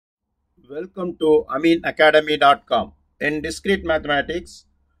Welcome to aminacademy.com. In discrete mathematics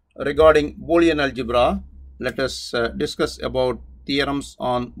regarding Boolean algebra, let us discuss about theorems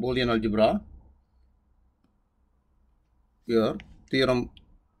on Boolean algebra. Here, theorem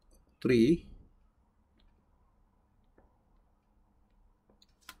 3.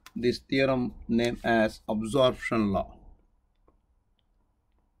 This theorem named as absorption law.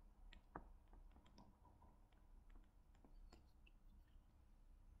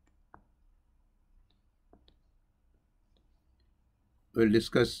 We'll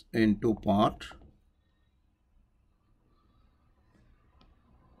discuss in two parts.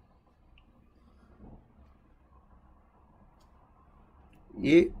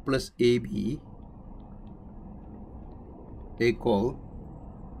 A plus AB equal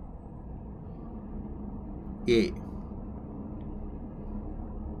A.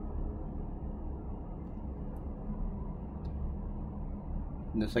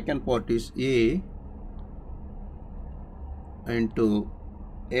 The second part is A into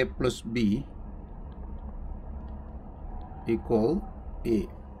A plus B equal A.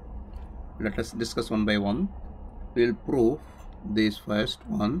 Let us discuss one by one. We'll prove this first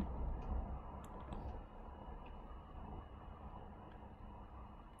one.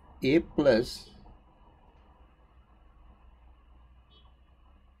 A plus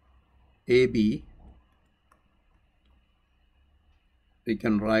AB, we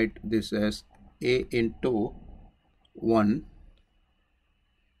can write this as A into 1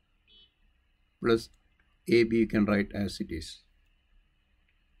 plus AB, you can write as it is.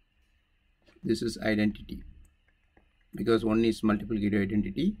 This is identity because 1 is multiplicative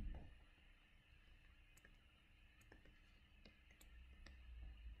identity.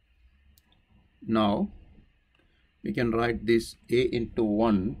 Now we can write this A into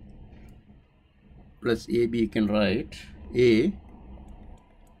 1 plus AB, you can write A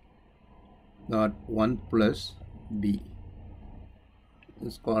dot 1 plus B.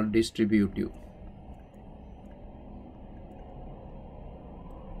 It's called distributive.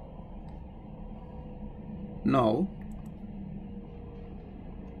 Now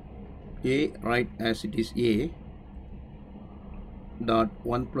A, write as it is A dot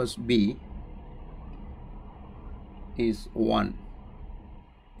 1 plus B is 1.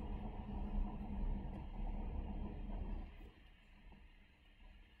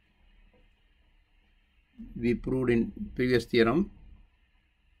 We proved in previous theorem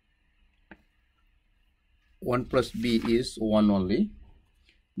 1 plus B is 1 only.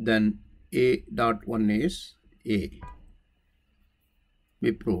 Then A dot 1 is A.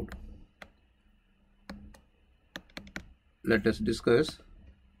 We proved. Let us discuss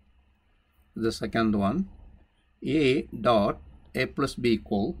the second one. A dot A plus B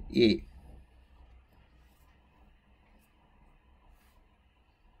equal A.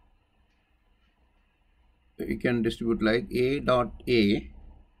 We can distribute like A dot A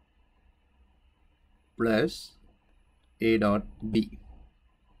plus A dot B.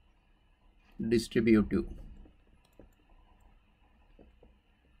 Distributive.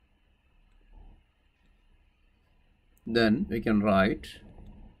 Then we can write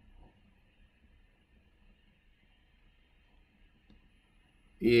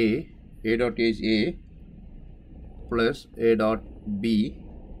A dot A is A plus A dot B,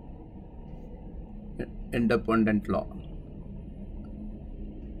 independent law.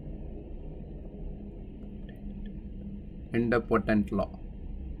 Independent law.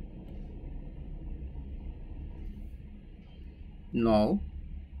 Now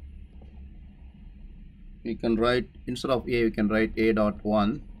we can write, instead of A, we can write A dot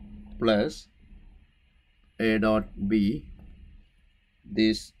 1 plus A dot B.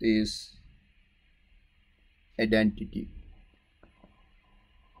 This is identity.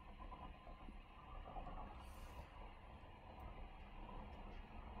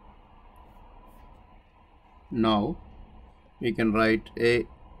 Now we can write A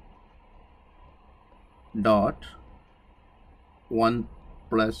dot 1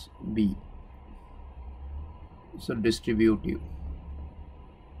 plus B. So distributive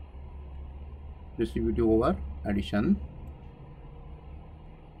over addition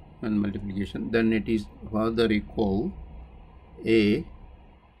and multiplication. Then it is further equal A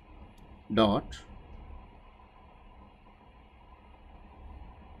dot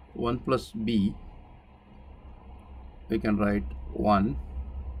 1 plus B. We can write 1.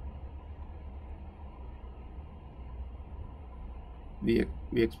 We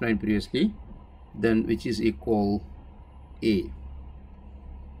explained previously. Then which is equal A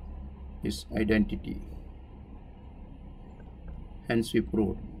is identity. Hence we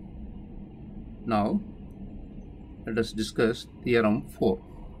proved. Now let us discuss theorem 4.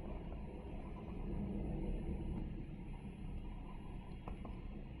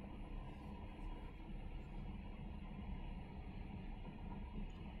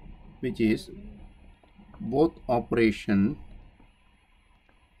 which is both operation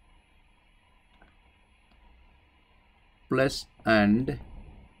plus and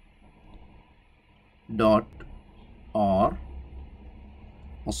dot are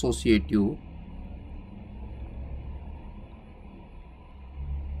associative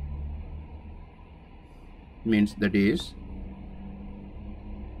means that is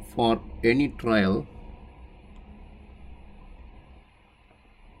for any trial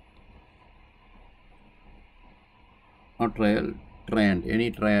or triad.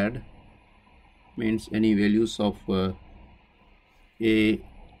 Any triad means any values of a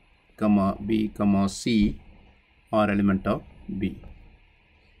comma b comma c are element of B.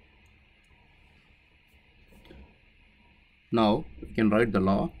 Now we can write the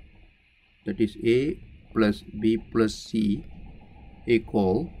law, that is a plus b plus c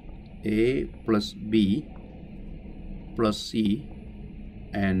equal a plus b plus c,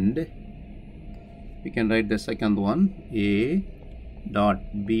 and we can write the second one, a dot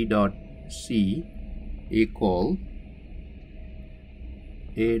b dot c equal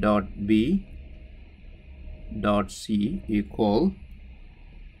a dot b dot c equal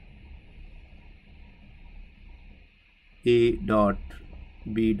a dot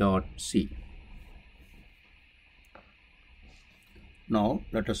b dot c. Now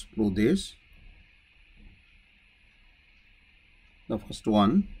let us prove this. The first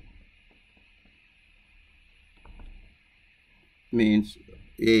one means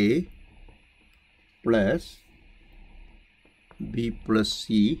a plus b plus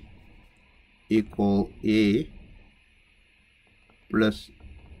c equal a plus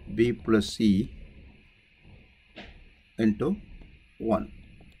b plus c into 1.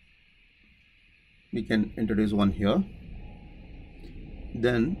 We can introduce 1 here,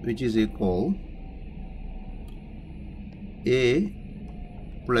 then which is equal a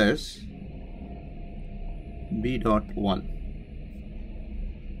plus b dot 1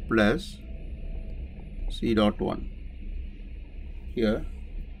 plus c dot 1. Here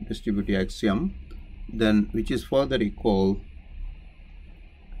distributive axiom, then which is further equal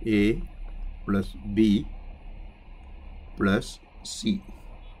a plus b plus c,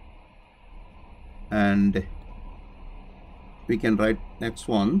 and we can write next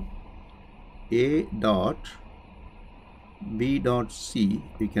one, a dot b dot c.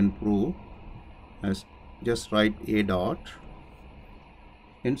 We can prove as just write a dot,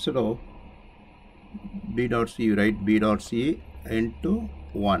 instead of b dot c you write b dot c into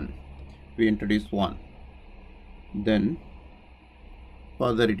 1. We introduce 1, then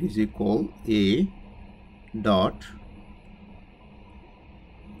further it is equal a dot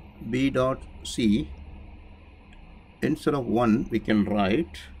b dot c. Instead of 1 we can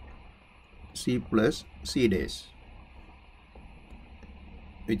write c plus c dash,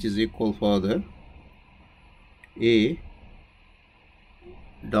 which is equal further a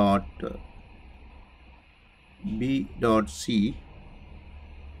dot b dot c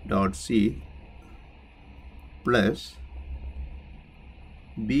plus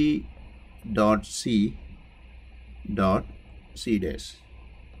b dot c dash.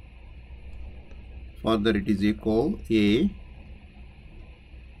 Further it is equal a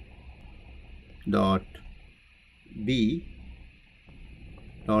dot b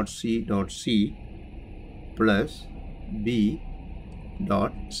dot c plus b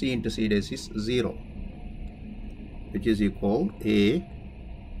dot c into c dash is 0, which is equal a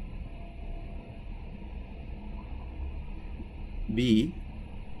b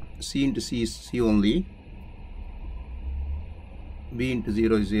c into c is c only, b into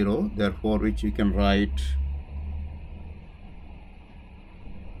 0 is 0, therefore which we can write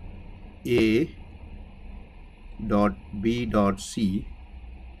a dot b dot c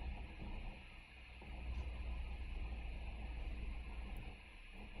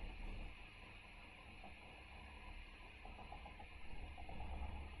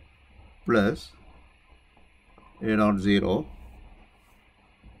plus a dot 0,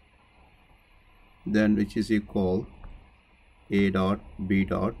 then which is equal a dot b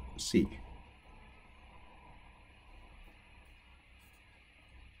dot c.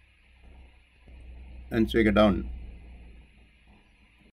 And so we get down.